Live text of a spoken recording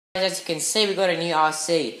As you can see, we got a new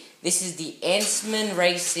RC. This is the Ansmann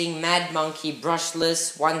Racing Mad Monkey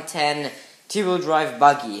Brushless 110 two-wheel drive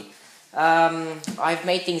buggy. I've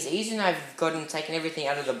made things easy and I've taken everything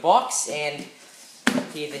out of the box, and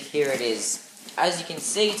here it is. As you can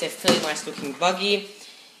see, it's a fairly nice looking buggy.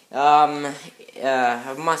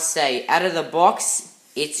 I must say, out of the box,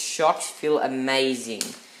 its shocks feel amazing.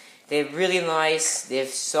 They're really nice, they're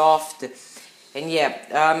soft, and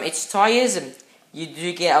yeah, its tires, you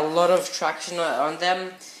do get a lot of traction on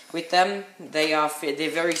them. With them, they're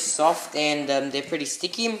very soft and they're pretty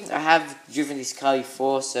sticky. I have driven this car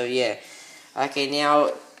before, so yeah. Okay,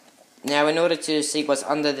 now in order to see what's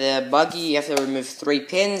under the buggy, you have to remove 3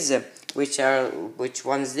 pins, which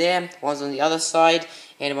one's there, one's on the other side,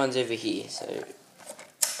 and one's over here. So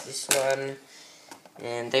this one,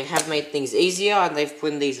 and they have made things easier, and they've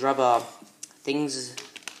put in these rubber things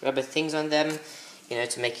on them, you know,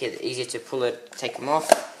 to make it easier to take them off.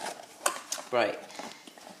 Right.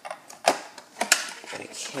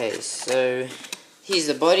 Okay, so here's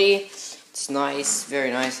the body. It's nice,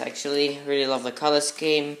 very nice actually. Really love the color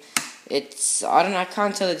scheme. I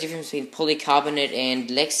can't tell the difference between polycarbonate and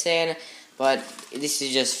Lexan, but this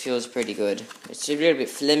just feels pretty good. It's a little bit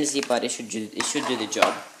flimsy, but it should do the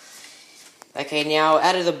job. Okay, now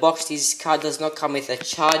out of the box, this car does not come with a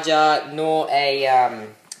charger nor a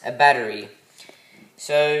battery.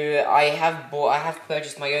 So I have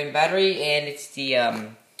purchased my own battery, and it's the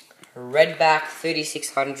Redback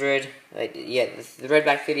 3600. The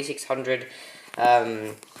Redback 3600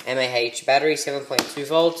 mAh battery, 7.2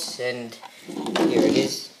 volts, and here it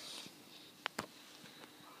is.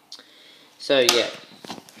 So yeah,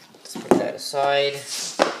 let's put that aside.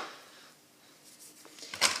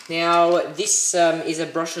 Now this is a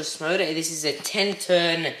brushless motor. This is a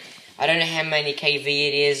 10-turn. I don't know how many kV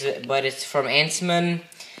it is, but it's from Ansmann.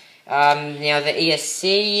 Now the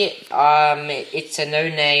ESC, it's a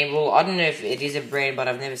no-name. Well, I don't know if it is a brand, but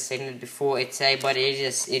I've never seen it before. But it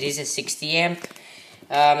is a 60 amp.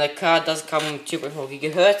 The car does come 2.4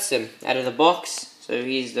 gigahertz out of the box. So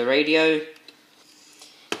here's the radio.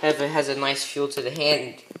 However, it has a nice feel to the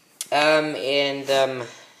hand.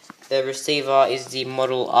 The receiver is the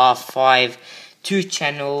Model R5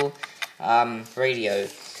 2-channel radio.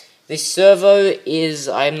 This servo is,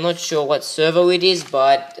 I'm not sure what servo it is,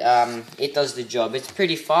 but it does the job. It's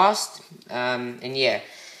pretty fast, and yeah.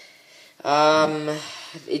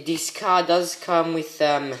 This car does come with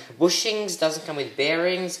bushings, doesn't come with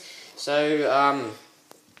bearings, so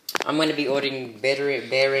I'm going to be ordering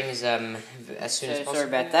bearings as soon as possible. Sorry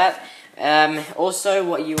about that. Also,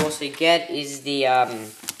 what you also get is this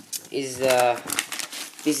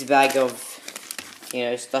bag of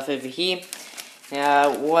stuff over here.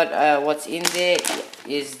 Now, what's in there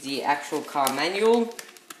is the actual car manual.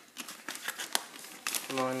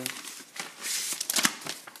 Come on.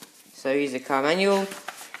 So here's the car manual.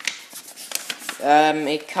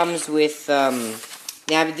 It comes with now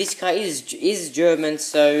this car is German,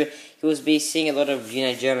 so you will be seeing a lot of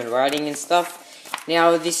German writing and stuff.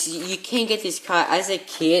 Now you can get this car as a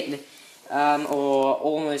kit. Or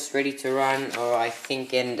almost ready to run, or I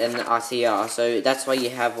think an RCR. So that's why you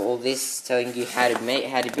have all this telling you how to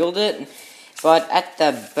build it. But at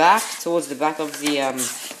the back, towards the back of the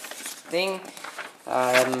thing,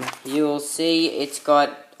 you will see it's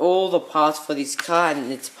got all the parts for this car and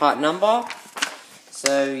its part number.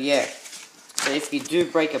 So yeah, so if you do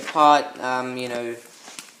break a part,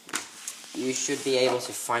 you should be able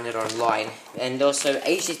to find it online. And also,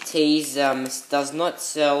 HT's does not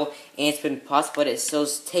sell Ansmann parts, but it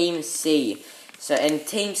sells Team C. So, and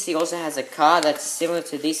Team C also has a car that's similar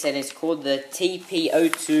to this, and it's called the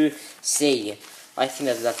TP02C. I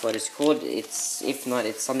think that's what it's called. If not,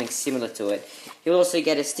 it's something similar to it. You'll also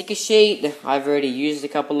get a sticker sheet. I've already used a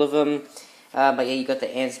couple of them. But yeah, you got the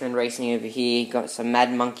Ansmann Racing over here. You got some Mad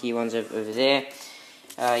Monkey ones over there.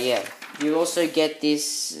 Yeah. You also get this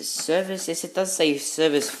service. Yes, it does say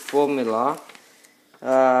service formula.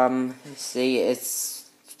 Let's see, it's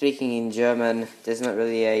speaking in German. There's not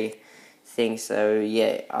really a thing, so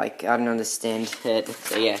yeah, I don't understand it.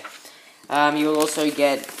 So yeah, you will also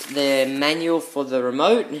get the manual for the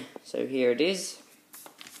remote. So here it is.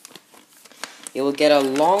 You will get a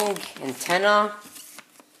long antenna.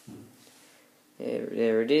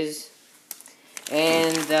 There it is,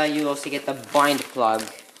 and you also get the bind plug,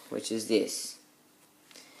 which is this.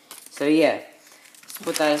 So yeah, let's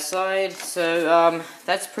put that aside. So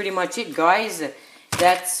that's pretty much it, guys.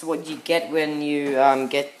 That's what you get when you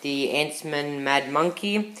get the Ansmann Mad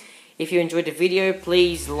Monkey. If you enjoyed the video,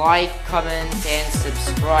 please like, comment, and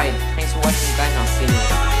subscribe. Thanks for watching, guys. I'll see you next time.